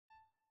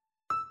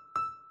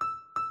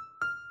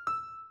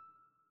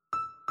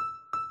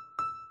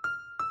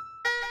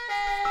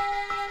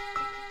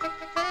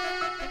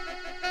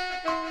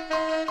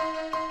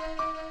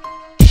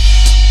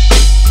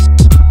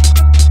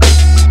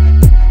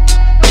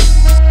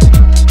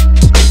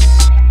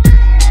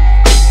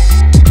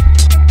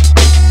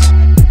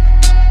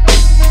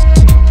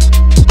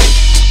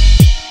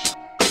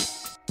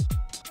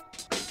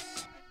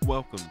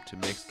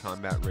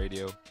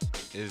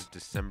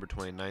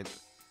July 9th,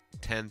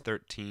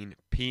 10:13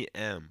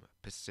 p.m.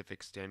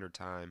 Pacific Standard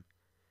Time.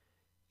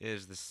 It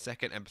is the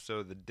second episode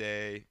of the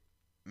day.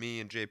 Me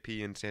and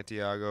JP and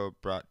Santiago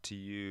brought to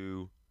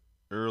you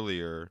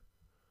earlier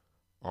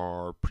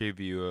our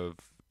preview of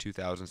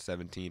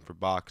 2017 for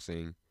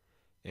boxing.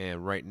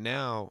 And right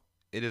now,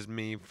 it is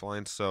me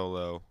flying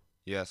solo.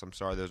 Yes, I'm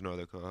sorry there's no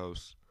other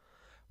co-hosts.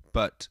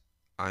 But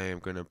I am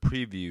going to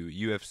preview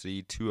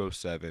UFC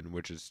 207,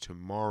 which is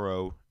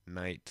tomorrow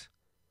night,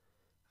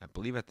 I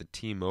believe at the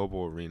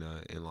T-Mobile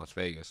Arena in Las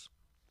Vegas.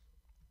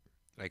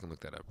 I can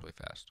look that up really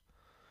fast.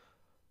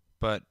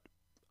 But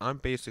I'm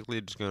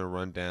basically just going to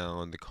run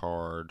down the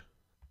card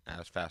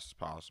as fast as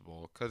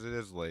possible because it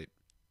is late.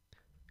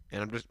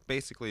 And I'm just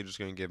basically just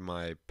going to give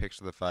my picks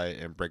of the fight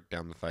and break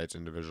down the fights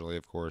individually,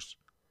 of course.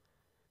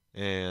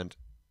 And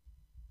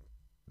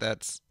there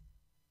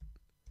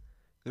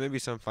may be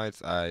some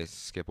fights I not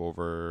skip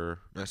over,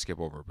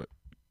 but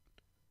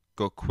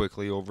go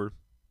quickly over.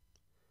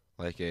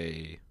 Like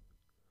a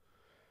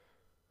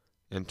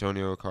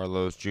Antonio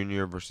Carlos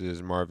Jr.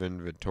 versus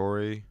Marvin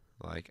Vettori.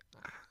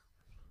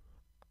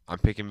 I'm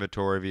picking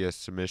Vettori via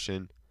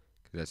submission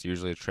because that's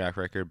usually a track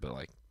record, but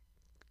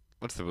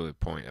what's the really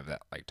point of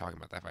that? Talking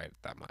about that fight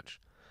that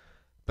much.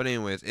 But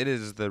anyways, it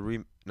is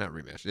the not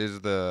rematch. It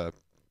is the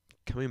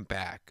coming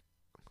back,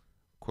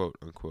 quote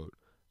unquote,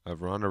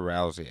 of Ronda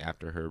Rousey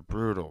after her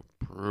brutal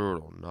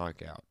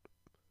knockout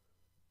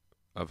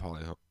of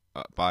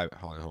by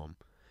Holly Holm,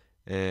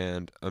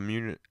 and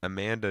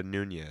Amanda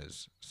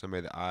Nunes,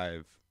 somebody that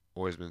I've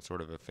always been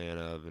sort of a fan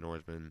of and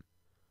always been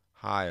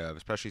high of,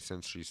 especially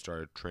since she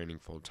started training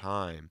full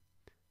time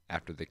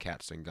after the Kat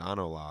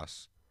Zingano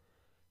loss,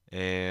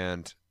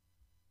 and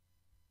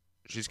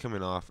she's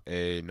coming off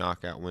a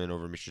knockout win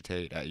over Miesha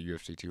Tate at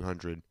UFC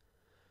 200.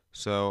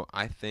 So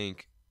I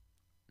think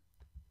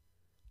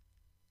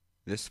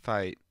this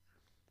fight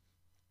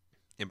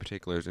in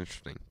particular is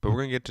interesting, but we're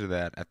going to get to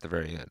that at the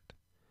very end.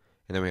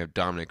 And then we have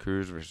Dominic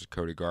Cruz versus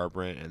Cody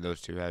Garbrandt, and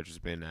those two have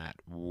just been at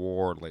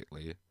war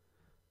lately.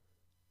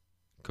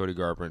 Cody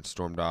Garbrandt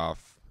stormed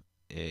off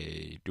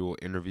a dual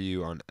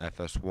interview on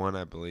FS1,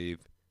 I believe,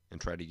 and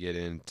tried to get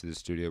into the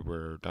studio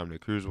where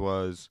Dominic Cruz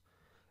was.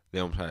 They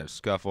almost had a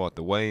scuffle at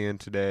the weigh-in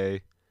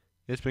today.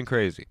 It's been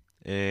crazy.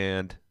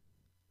 And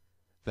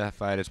that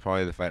fight is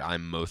probably the fight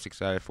I'm most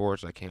excited for,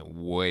 so I can't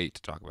wait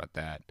to talk about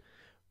that.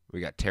 We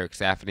got Tarek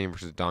Saffiedine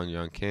versus Dong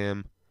Yeon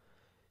Kim.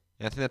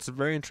 And I think that's a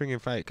very intriguing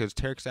fight because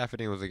Tarek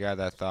Saffiedine was a guy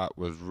that I thought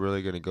was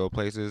really going to go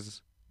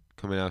places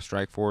coming out of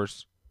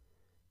Strikeforce.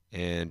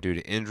 And due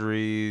to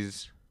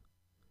injuries,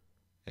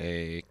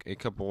 a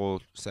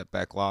couple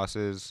setback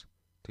losses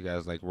to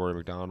guys like Rory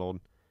McDonald,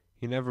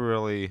 he never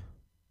really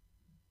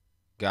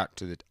got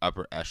to the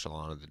upper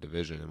echelon of the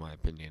division, in my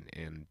opinion,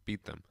 and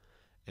beat them.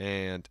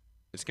 And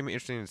it's going to be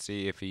interesting to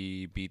see if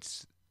he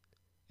beats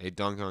a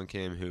Dong Yeon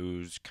Kim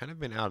who's kind of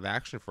been out of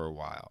action for a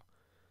while.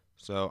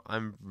 So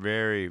I'm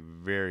very,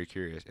 very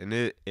curious. And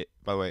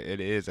by the way,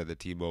 it is at the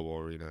T-Mobile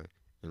Arena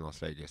in Las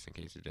Vegas, in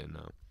case you didn't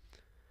know.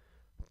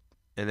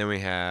 And then we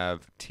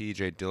have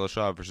TJ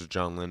Dillashaw versus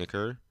John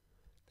Lineker.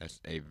 That's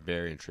a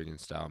very intriguing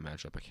style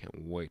matchup. I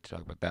can't wait to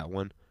talk about that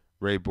one.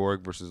 Ray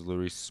Borg versus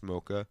Luis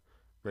Smoka.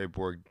 Ray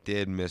Borg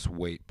did miss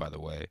weight, by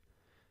the way.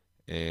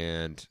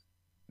 And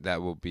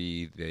that will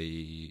be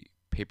the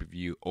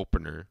pay-per-view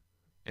opener.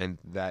 And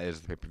that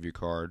is the pay-per-view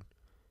card.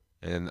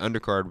 And in the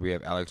undercard, we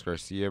have Alex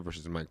Garcia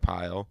versus Mike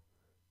Pyle.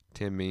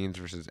 Tim Means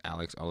versus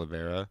Alex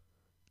Oliveira.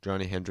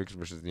 Johnny Hendricks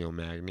versus Neil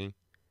Magny.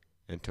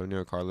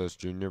 Antonio Carlos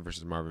Jr.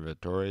 versus Marvin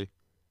Vettori.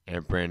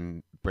 And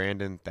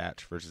Brandon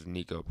Thatch versus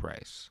Nico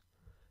Price.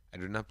 I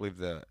do not believe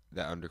that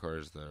undercard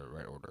is the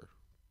right order.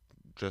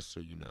 Just so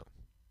you know.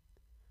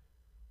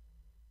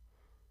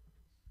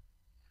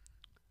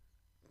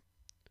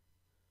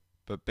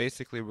 But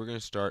basically, we're going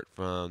to start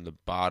from the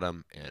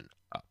bottom and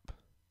up.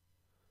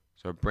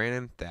 So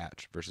Brandon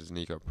Thatch versus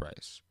Nico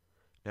Price.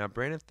 Now,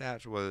 Brandon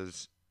Thatch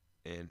was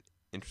an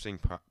interesting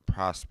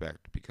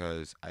prospect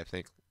because I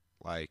think,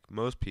 like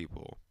most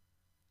people,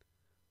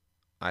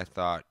 I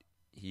thought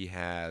he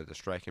had the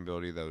striking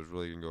ability that was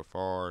really going to go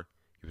far.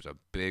 He was a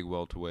big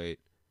welterweight.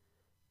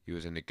 He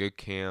was in a good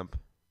camp.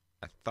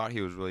 I thought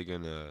he was really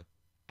going to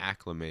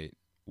acclimate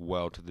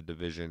well to the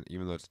division,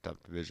 even though it's a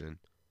tough division.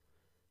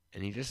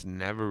 And he just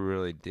never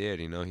really did.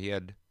 You know, he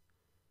had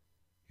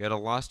a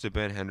loss to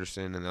Ben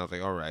Henderson, and I was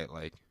like, all right,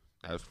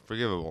 that was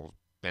forgivable,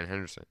 Ben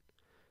Henderson.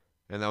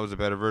 And that was a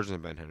better version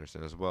of Ben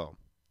Henderson as well.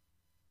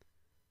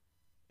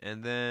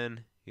 And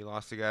then he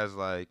lost to guys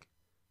like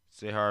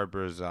Sehar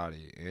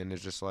Barzadi, and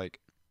it's just like,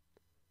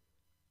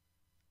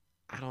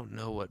 I don't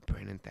know what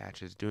Brandon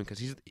Thatch is doing because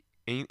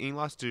he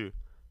lost to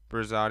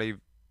Barzadi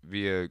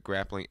via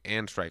grappling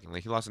and striking.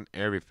 He lost in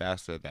every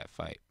facet of that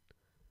fight.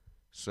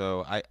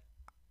 So I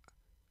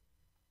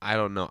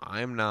don't know.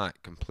 I'm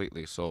not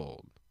completely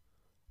sold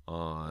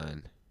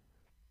on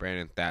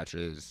Brandon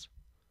Thatch's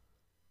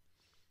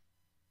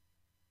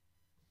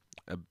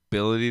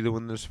ability to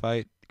win this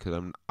fight because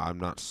I'm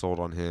not sold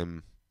on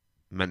him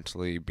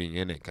mentally being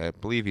in it. I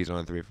believe he's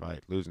on a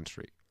 3-fight losing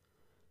streak.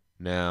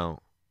 Now,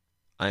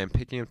 I am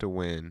picking him to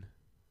win,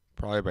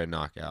 probably by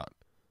knockout,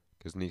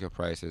 because Nico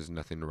Price is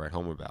nothing to write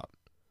home about.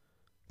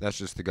 That's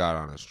just the God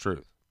honest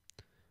truth.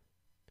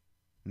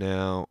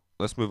 Now,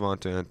 let's move on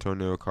to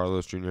Antonio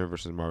Carlos Jr.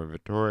 versus Marvin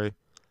Vettori.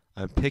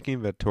 I'm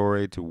picking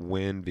Vettori to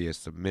win via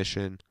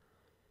submission.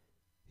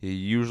 He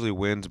usually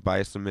wins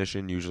by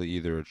submission, usually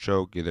either a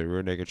choke, either a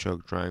rear naked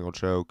choke, triangle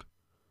choke,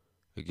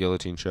 a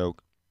guillotine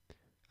choke.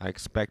 I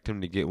expect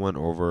him to get one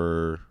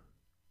over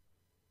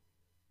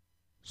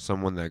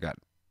someone that got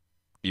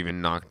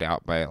even knocked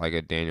out by like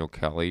a Daniel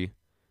Kelly,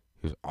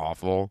 who's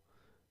awful.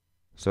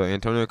 So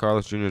Antonio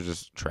Carlos Jr. is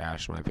just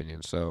trash, in my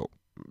opinion. So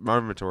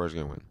Marvin Vettori is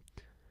going to win.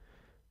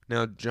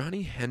 Now,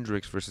 Johnny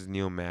Hendricks versus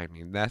Neil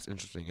Magny. That's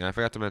interesting. And I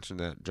forgot to mention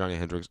that Johnny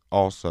Hendricks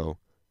also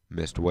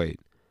missed weight.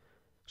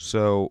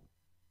 So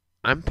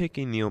I'm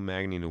picking Neil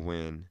Magny to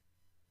win.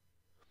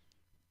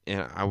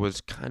 And I was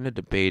kind of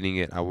debating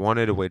it. I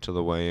wanted to wait till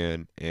the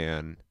weigh-in.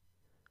 And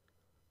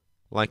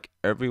like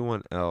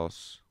everyone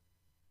else,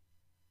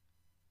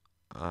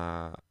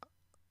 I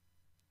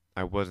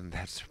wasn't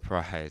that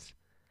surprised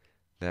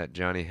that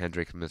Johnny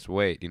Hendricks missed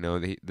weight.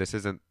 This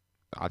isn't,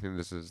 I think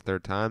this is his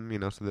third time,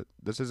 so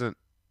this isn't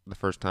the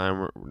first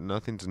time.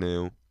 Nothing's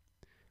new.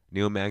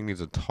 Neil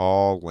Magny's a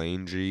tall,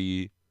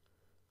 langy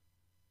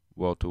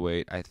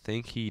welterweight. I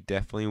think he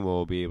definitely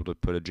will be able to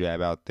put a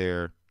jab out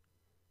there,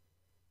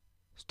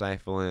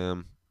 stifle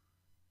him.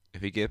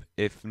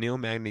 If Neil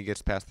Magny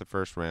gets past the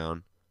first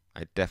round,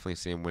 I definitely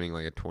see him winning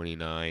like a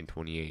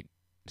 29-28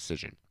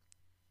 decision.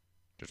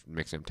 Just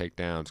mixing him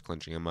takedowns,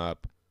 clinching him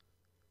up.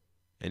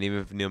 And even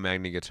if Neil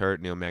Magny gets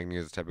hurt, Neil Magny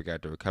is the type of guy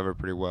to recover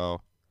pretty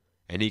well.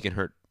 And he can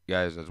hurt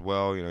guys as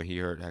well. He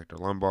hurt Hector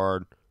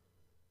Lombard.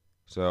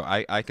 So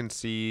I can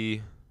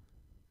see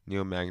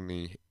Neil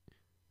Magny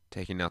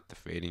taking out the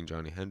fading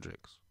Johnny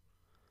Hendricks.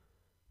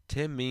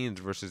 Tim Means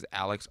versus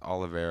Alex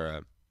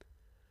Oliveira.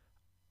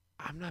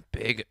 I'm not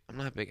big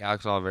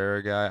Alex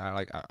Oliveira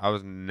guy. I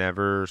was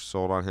never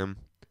sold on him.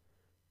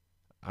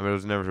 I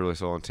was never really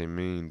sold on Tim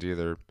Means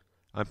either.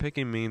 I'm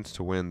picking Means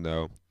to win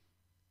though.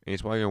 And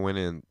he's probably gonna win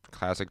in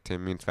classic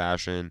Tim Means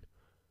fashion.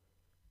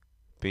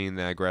 Being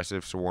the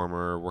aggressive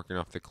swarmer, working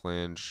off the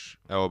clinch,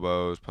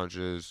 elbows,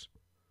 punches,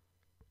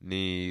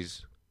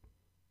 knees.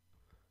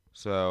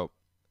 So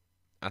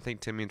I think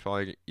Tim Means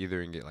probably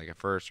either can get like a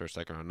first or a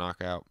second round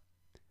knockout.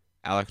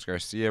 Alex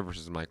Garcia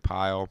versus Mike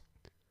Pyle.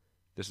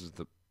 This is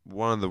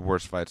one of the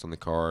worst fights on the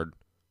card.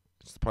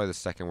 It's probably the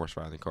second worst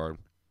fight on the card.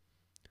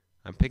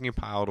 I'm picking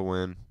Pyle to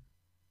win.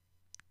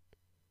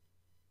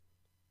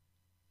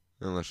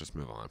 And let's just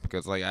move on.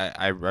 Because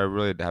I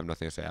really have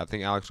nothing to say. I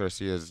think Alex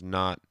Garcia is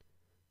not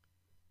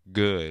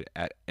good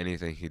at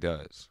anything he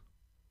does.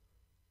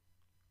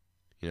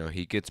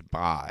 He gets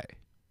by.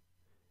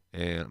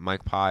 And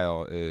Mike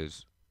Pyle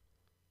is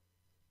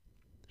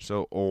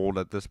so old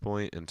at this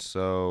point and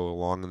so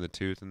long in the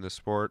tooth in this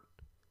sport.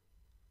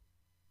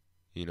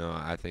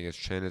 I think his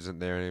chin isn't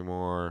there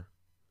anymore.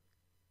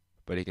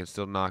 But he can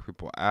still knock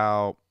people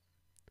out.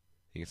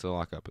 He can still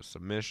lock up a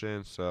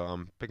submission. So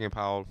I'm picking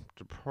Pyle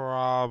to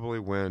probably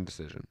win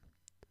decision.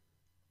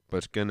 But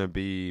it's going to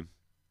be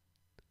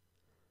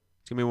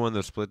one of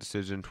those split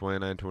decision,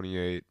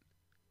 29-28.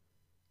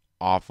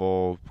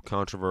 Awful,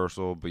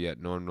 controversial, but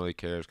yet no one really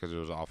cares because it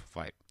was an awful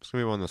fight. It's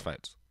going to be one of those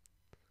fights.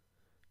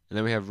 And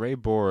then we have Ray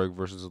Borg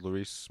versus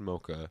Luis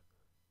Smolka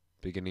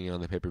beginning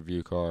on the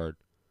pay-per-view card.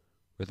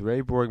 With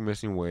Ray Borg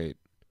missing weight,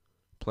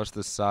 plus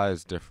the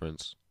size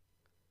difference,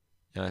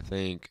 and I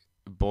think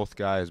both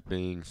guys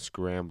being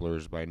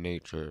scramblers by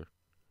nature,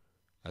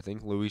 I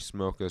think Luis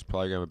Smolka is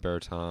probably going to have a better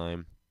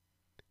time.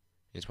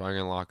 He's probably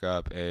going to lock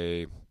up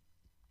a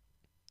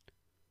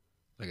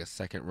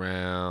second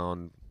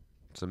round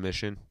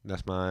submission.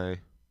 That's my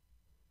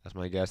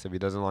guess. If he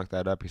doesn't lock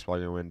that up, he's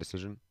probably going to win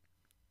decision.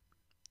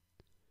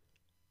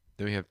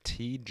 Then we have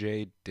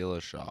T.J.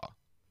 Dillashaw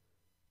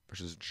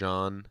versus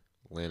John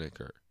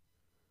Lineker.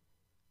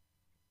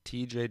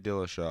 T.J.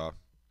 Dillashaw,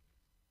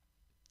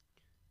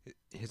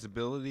 his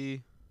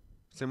ability,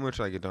 similar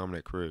to like a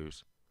Dominic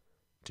Cruz,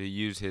 to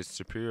use his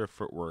superior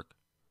footwork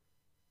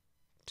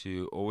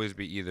to always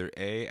be either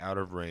A, out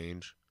of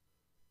range,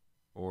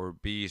 or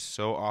B,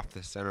 so off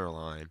the center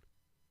line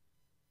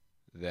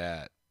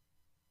that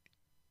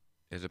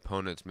his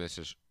opponents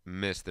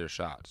miss their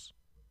shots.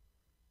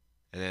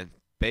 And then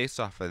based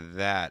off of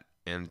that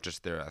and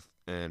just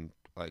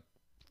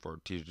for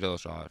T.J.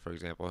 Dillashaw, for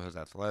example, his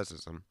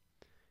athleticism,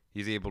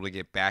 he's able to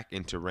get back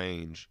into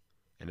range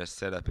and to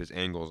set up his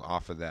angles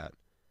off of that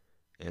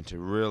and to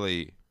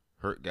really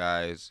hurt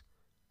guys,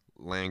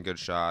 land good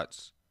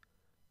shots.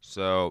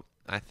 So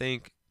I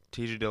think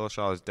T.J.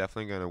 Dillashaw is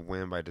definitely going to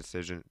win by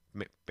decision,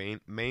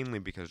 mainly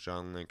because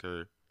John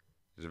Lineker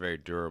is a very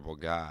durable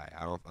guy.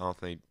 I don't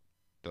think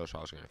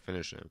Dillashaw is going to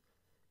finish him.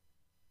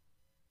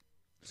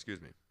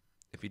 Excuse me.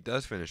 If he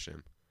does finish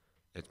him,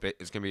 it's going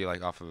to be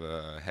like off of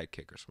a head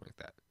kick or something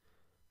like that.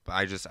 But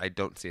I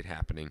don't see it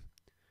happening.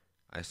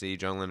 I see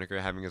John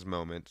Lineker having his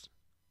moments.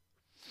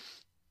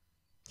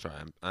 Sorry,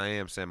 I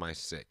am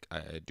semi-sick.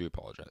 I do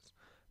apologize.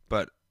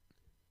 But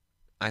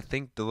I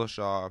think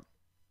Dillashaw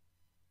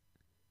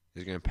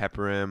He's going to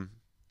pepper him,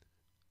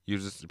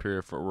 use his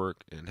superior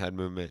footwork and head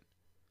movement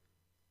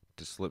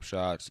to slip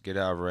shots, get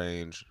out of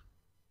range,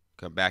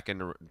 come back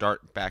into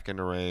dart back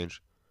into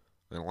range,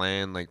 and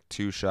land like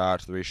 2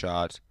 shots, 3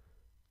 shots,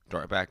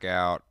 dart back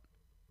out,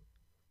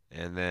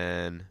 and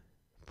then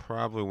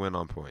probably win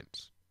on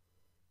points.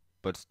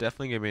 But it's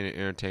definitely going to be an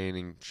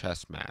entertaining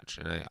chess match,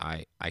 and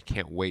I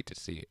can't wait to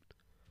see it.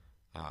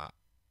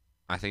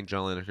 I think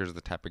John Lineker is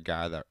the type of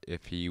guy that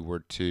if he were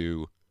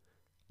to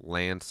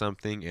land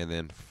something and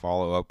then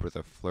follow up with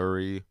a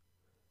flurry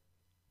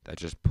that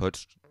just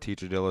puts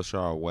TJ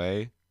Dillashaw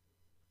away,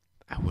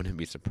 I wouldn't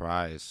be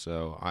surprised.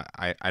 So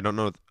I don't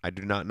know. I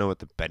do not know what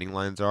the betting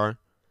lines are,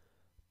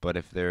 but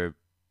if they're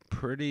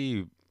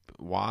pretty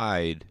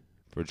wide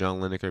for John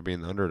Lineker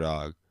being the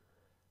underdog,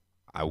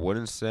 I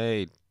wouldn't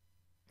say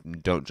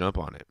don't jump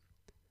on it.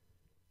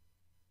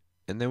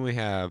 And then we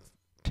have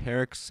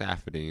Tarek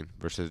Saffiedine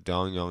versus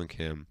Dong Yong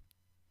Kim.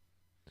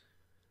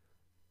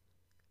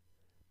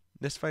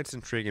 This fight's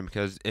intriguing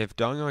because if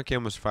Dong Yong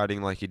Kim was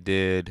fighting like he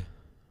did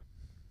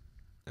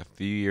a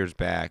few years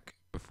back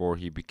before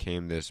he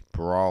became this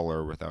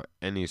brawler without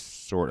any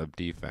sort of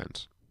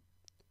defense,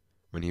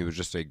 when he was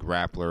just a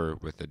grappler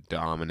with a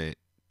dominant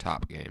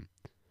top game,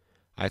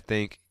 I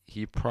think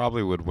he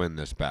probably would win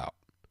this bout.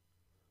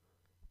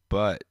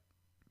 But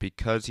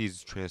because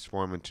he's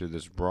transformed into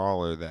this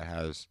brawler that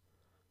has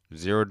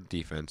zero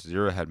defense,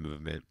 zero head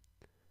movement,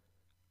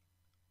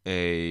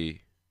 a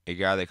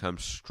guy that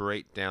comes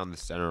straight down the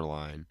center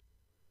line,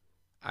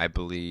 I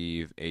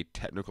believe a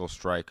technical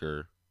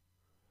striker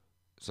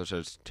such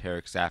as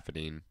Tarek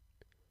Saffiedine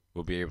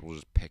will be able to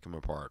just pick him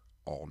apart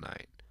all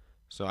night.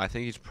 So I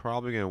think he's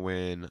probably going to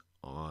win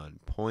on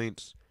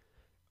points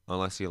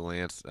unless he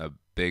lands a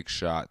big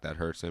shot that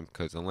hurts him.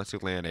 Because unless he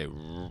land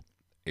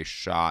a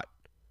shot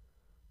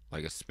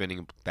like a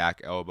spinning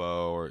back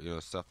elbow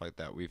or stuff like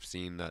that we've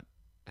seen that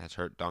has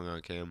hurt Dong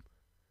Yong Kim,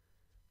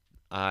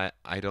 I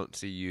don't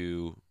see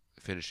you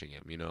finishing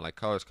him. Like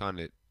Carlos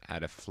Condit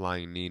had a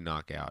flying knee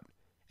knockout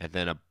and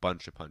then a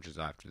bunch of punches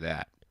after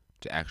that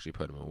to actually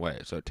put him away.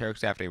 So Tarek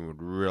Saffiedine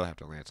would really have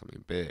to land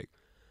something big.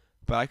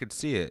 But I could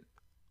see it.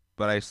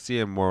 But I see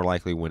him more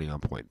likely winning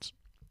on points.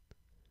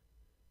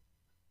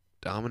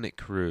 Dominic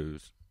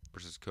Cruz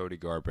versus Cody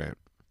Garbrandt.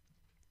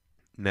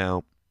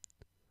 Now,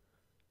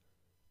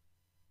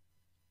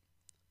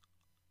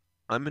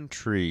 I'm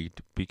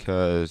intrigued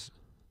because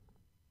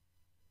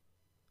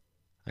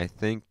I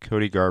think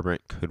Cody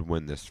Garbrandt could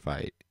win this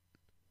fight.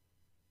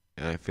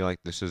 And I feel like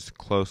this is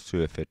close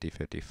to a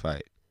 50-50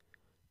 fight.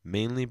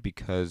 Mainly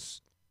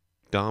because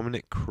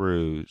Dominic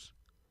Cruz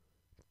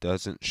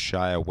doesn't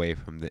shy away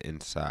from the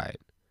inside.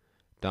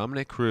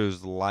 Dominic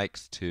Cruz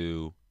likes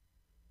to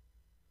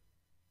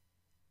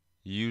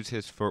use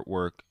his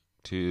footwork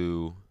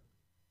to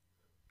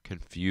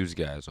confuse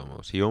guys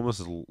almost. He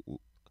almost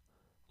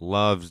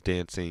loves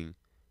dancing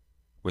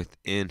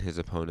within his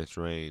opponent's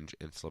range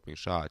and slipping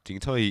shots. You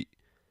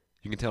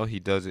can tell he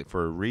does it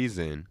for a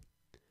reason,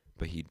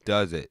 but he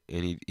does it,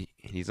 and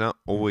he's not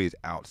always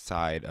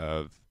outside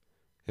of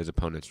his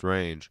opponent's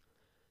range,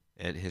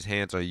 and his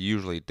hands are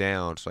usually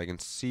down. So I can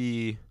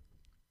see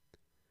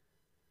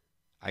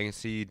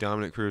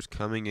Dominic Cruz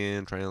coming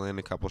in, trying to land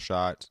a couple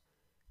shots,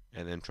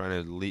 and then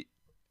trying to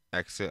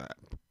exit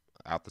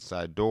out the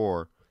side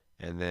door,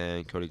 and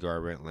then Cody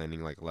Garbrandt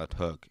landing like a left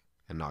hook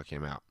and knock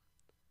him out.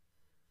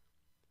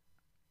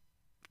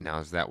 Now,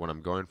 is that what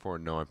I'm going for?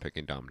 No, I'm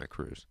picking Dominic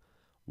Cruz.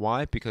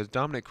 Why? Because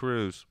Dominic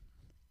Cruz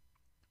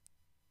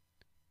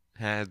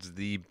has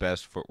the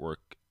best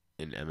footwork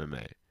in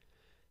MMA.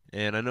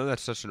 And I know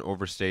that's such an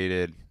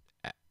overstated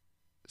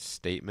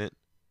statement.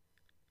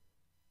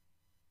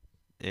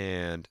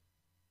 And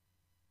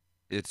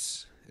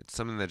it's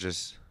something that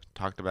just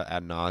talked about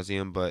ad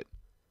nauseum, but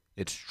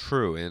it's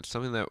true, and it's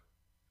something that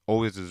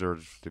always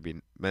deserves to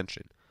be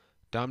mentioned.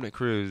 Dominic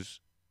Cruz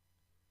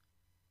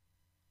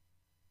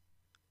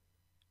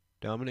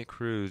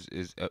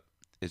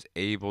is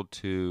able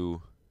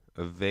to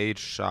evade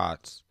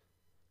shots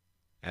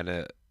at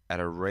a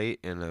rate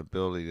and an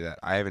ability that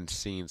I haven't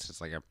seen since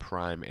like a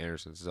prime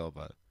Anderson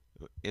Silva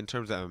in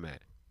terms of MMA.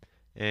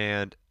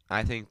 And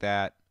I think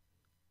that's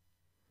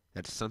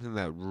something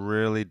that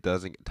really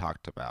doesn't get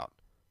talked about,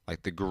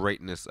 like the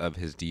greatness of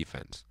his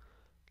defense.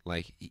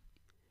 Like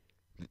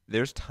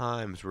there's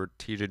times where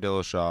TJ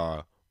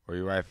Dillashaw or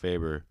Uriah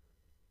Faber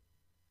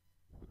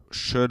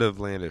should have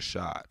landed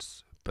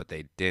shots, but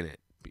they didn't.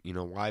 You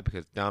know why?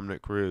 Because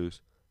Dominic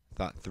Cruz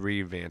thought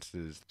 3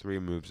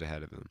 moves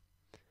ahead of him.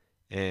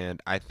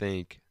 And I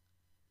think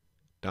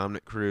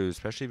Dominic Cruz,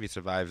 especially if he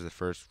survives the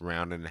first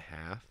round and a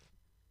half,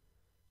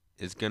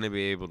 is going to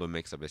be able to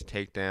mix up his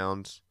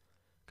takedowns,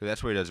 because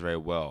that's what he does very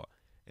well.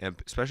 And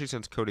especially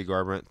since Cody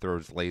Garbrandt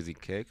throws lazy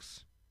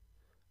kicks,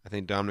 I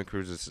think Dominic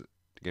Cruz is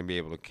going to be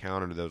able to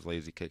counter those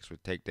lazy kicks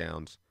with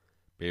takedowns,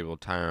 be able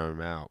to tire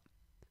him out.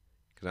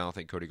 Because I don't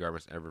think Cody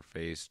Garbrandt's ever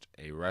faced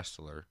a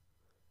wrestler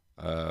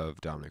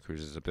of Dominic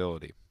Cruz's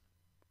ability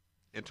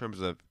in terms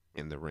of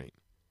in the ring.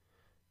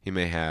 He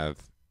may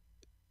have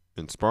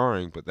in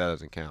sparring, but that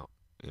doesn't count,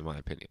 in my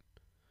opinion.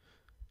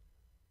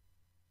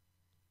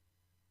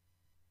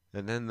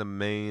 And then the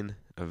main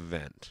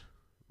event,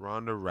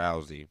 Ronda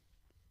Rousey.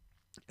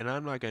 And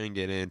I'm not going to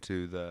get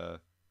into the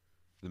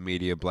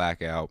media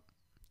blackout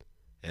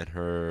and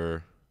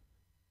her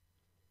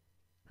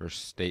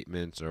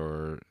statements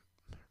or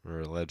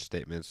alleged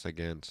statements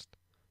against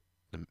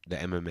the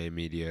MMA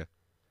media.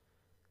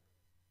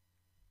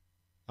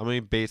 I'm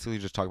going to basically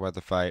just talk about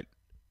the fight.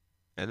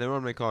 And then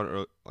I'm going to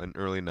call it an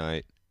early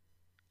night.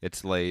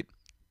 It's late.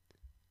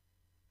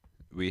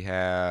 We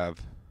have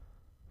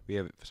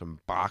some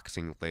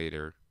boxing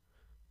later.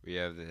 We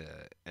have the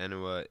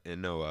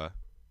Inoue.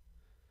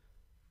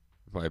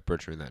 Probably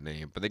butchering that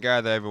name. But the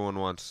guy that everyone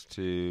wants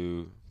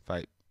to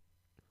fight,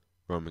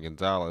 Roman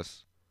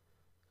Gonzalez,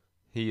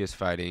 he is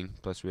fighting.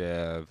 Plus we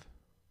have,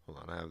 hold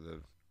on,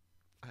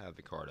 I have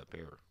the card up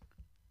here.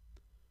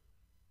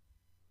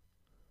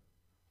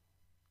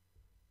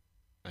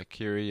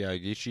 Akira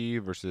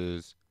Yagichi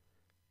versus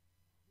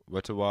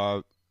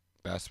Watawa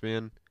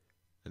Baspian.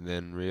 And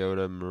then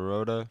Ryota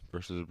Murata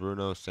versus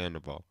Bruno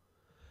Sandoval.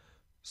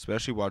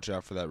 Especially watch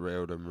out for that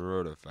Ryota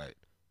Murata fight.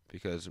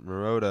 Because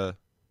Murata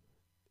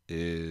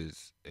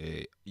is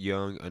a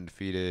young,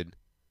 undefeated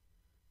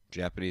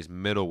Japanese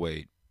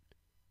middleweight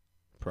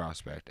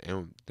prospect.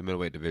 And the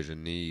middleweight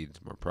division needs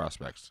more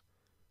prospects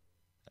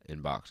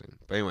in boxing.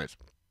 But anyways,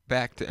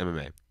 back to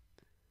MMA.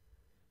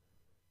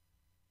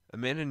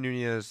 Amanda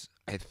Nunes,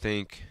 I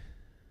think,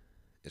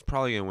 is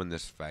probably going to win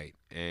this fight.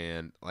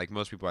 And like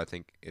most people, I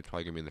think it's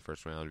probably going to be in the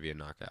first round via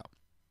knockout.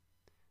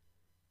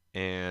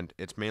 And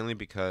it's mainly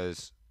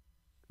because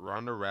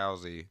Ronda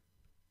Rousey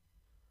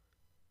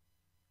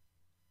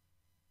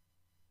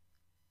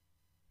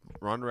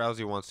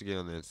wants to get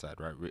on the inside,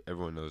 right?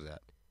 Everyone knows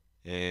that.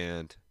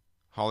 And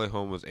Holly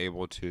Holm was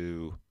able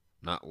to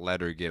not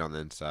let her get on the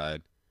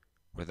inside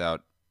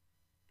without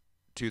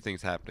two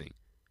things happening.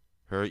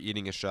 Her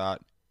eating a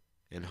shot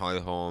and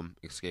Holly Holm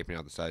escaping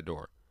out the side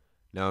door.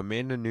 Now,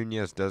 Amanda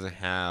Nunes doesn't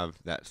have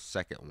that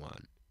second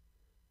one.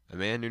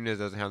 Amanda Nunes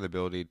doesn't have the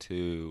ability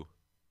to,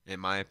 in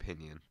my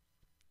opinion,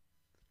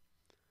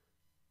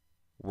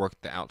 work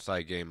the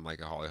outside game like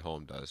a Holly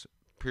Holm does,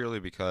 purely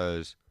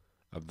because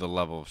of the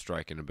level of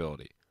striking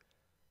ability.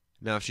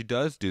 Now, if she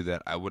does do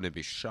that, I wouldn't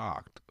be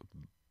shocked,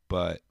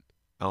 but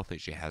I don't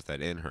think she has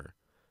that in her.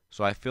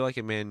 So I feel like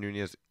Amanda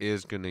Nunes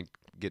is going to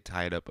get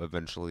tied up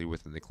eventually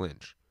within the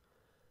clinch.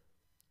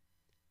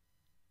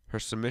 Her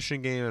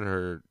submission game and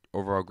her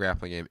overall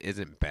grappling game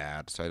isn't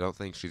bad, so I don't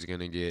think she's going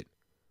to get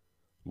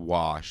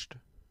washed.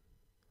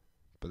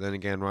 But then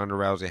again, Ronda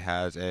Rousey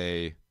has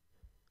a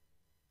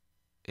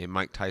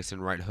Mike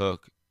Tyson right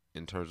hook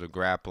in terms of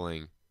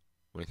grappling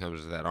when it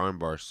comes to that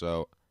armbar.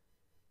 So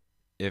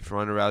if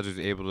Ronda Rousey is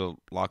able to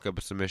lock up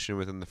a submission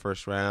within the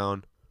first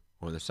round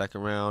or in the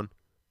second round,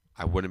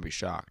 I wouldn't be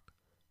shocked.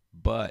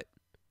 But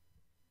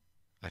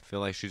I feel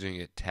like she's going to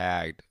get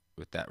tagged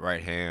with that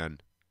right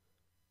hand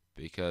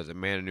because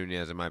Amanda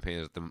Nunes, in my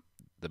opinion, is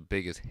the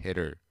biggest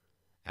hitter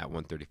at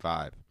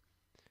 135.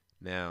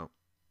 Now,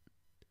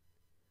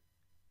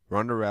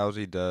 Ronda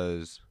Rousey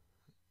does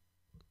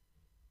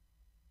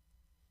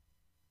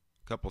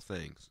a couple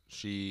things.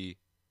 She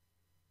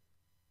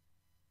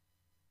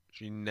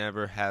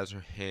never has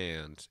her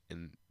hands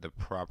in the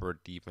proper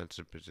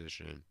defensive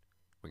position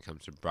when it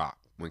comes to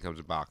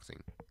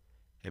boxing.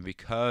 And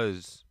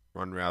because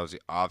Ronda Rousey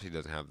obviously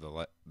doesn't have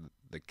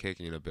the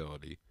kicking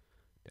ability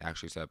to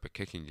actually set up a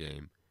kicking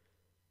game,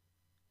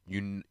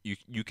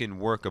 you can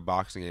work a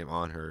boxing game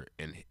on her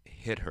and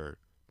hit her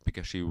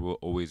because she will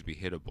always be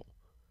hittable.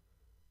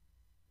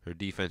 Her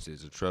defense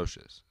is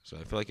atrocious. So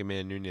I feel like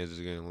Amanda Nunes is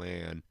going to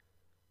land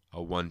a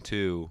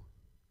 1-2,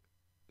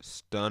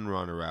 stun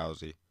Ronda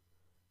Rousey,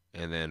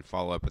 and then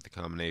follow up with the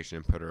combination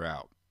and put her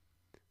out.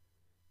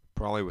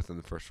 Probably within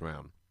the first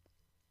round.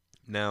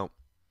 Now,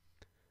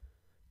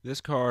 this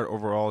card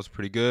overall is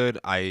pretty good.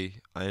 I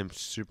am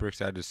super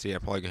excited to see.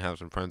 I'm probably going to have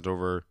some friends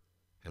over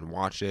and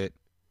watch it.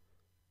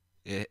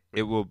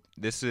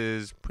 This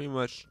is pretty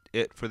much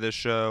it for this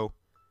show.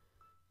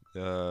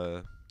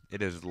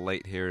 It is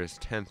late here. It's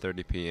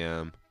 10:30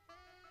 p.m.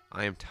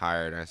 I am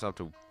tired. I still have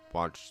to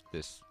watch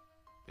this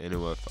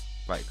Inoue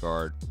fight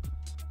card.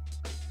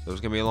 So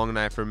it's going to be a long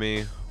night for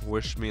me.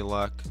 Wish me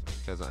luck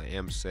because I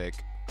am sick.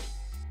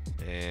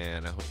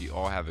 And I hope you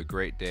all have a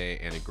great day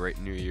and a great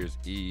New Year's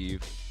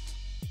Eve.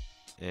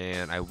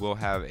 And I will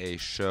have a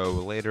show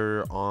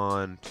later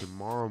on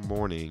tomorrow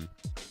morning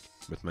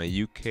with my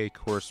UK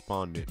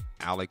correspondent,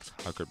 Alex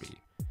Huckerby.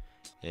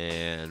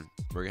 And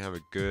we're going to have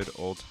a good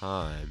old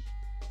time.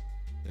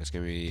 It's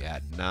going to be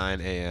at 9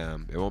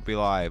 a.m. It won't be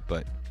live,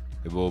 but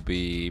it will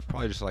be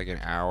probably just like an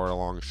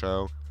hour-long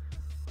show.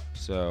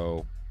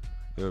 So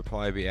it will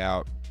probably be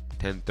out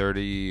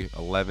 10:30,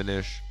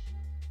 11-ish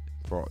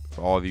for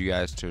all of you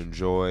guys to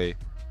enjoy.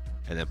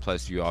 And then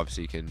plus you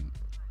obviously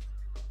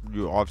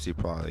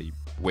probably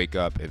wake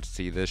up and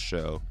see this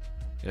show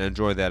and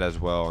enjoy that as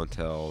well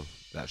until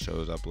that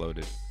show is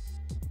uploaded.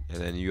 And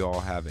then you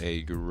all have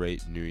a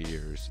great New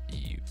Year's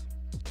Eve.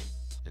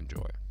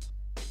 Enjoy.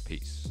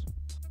 Peace.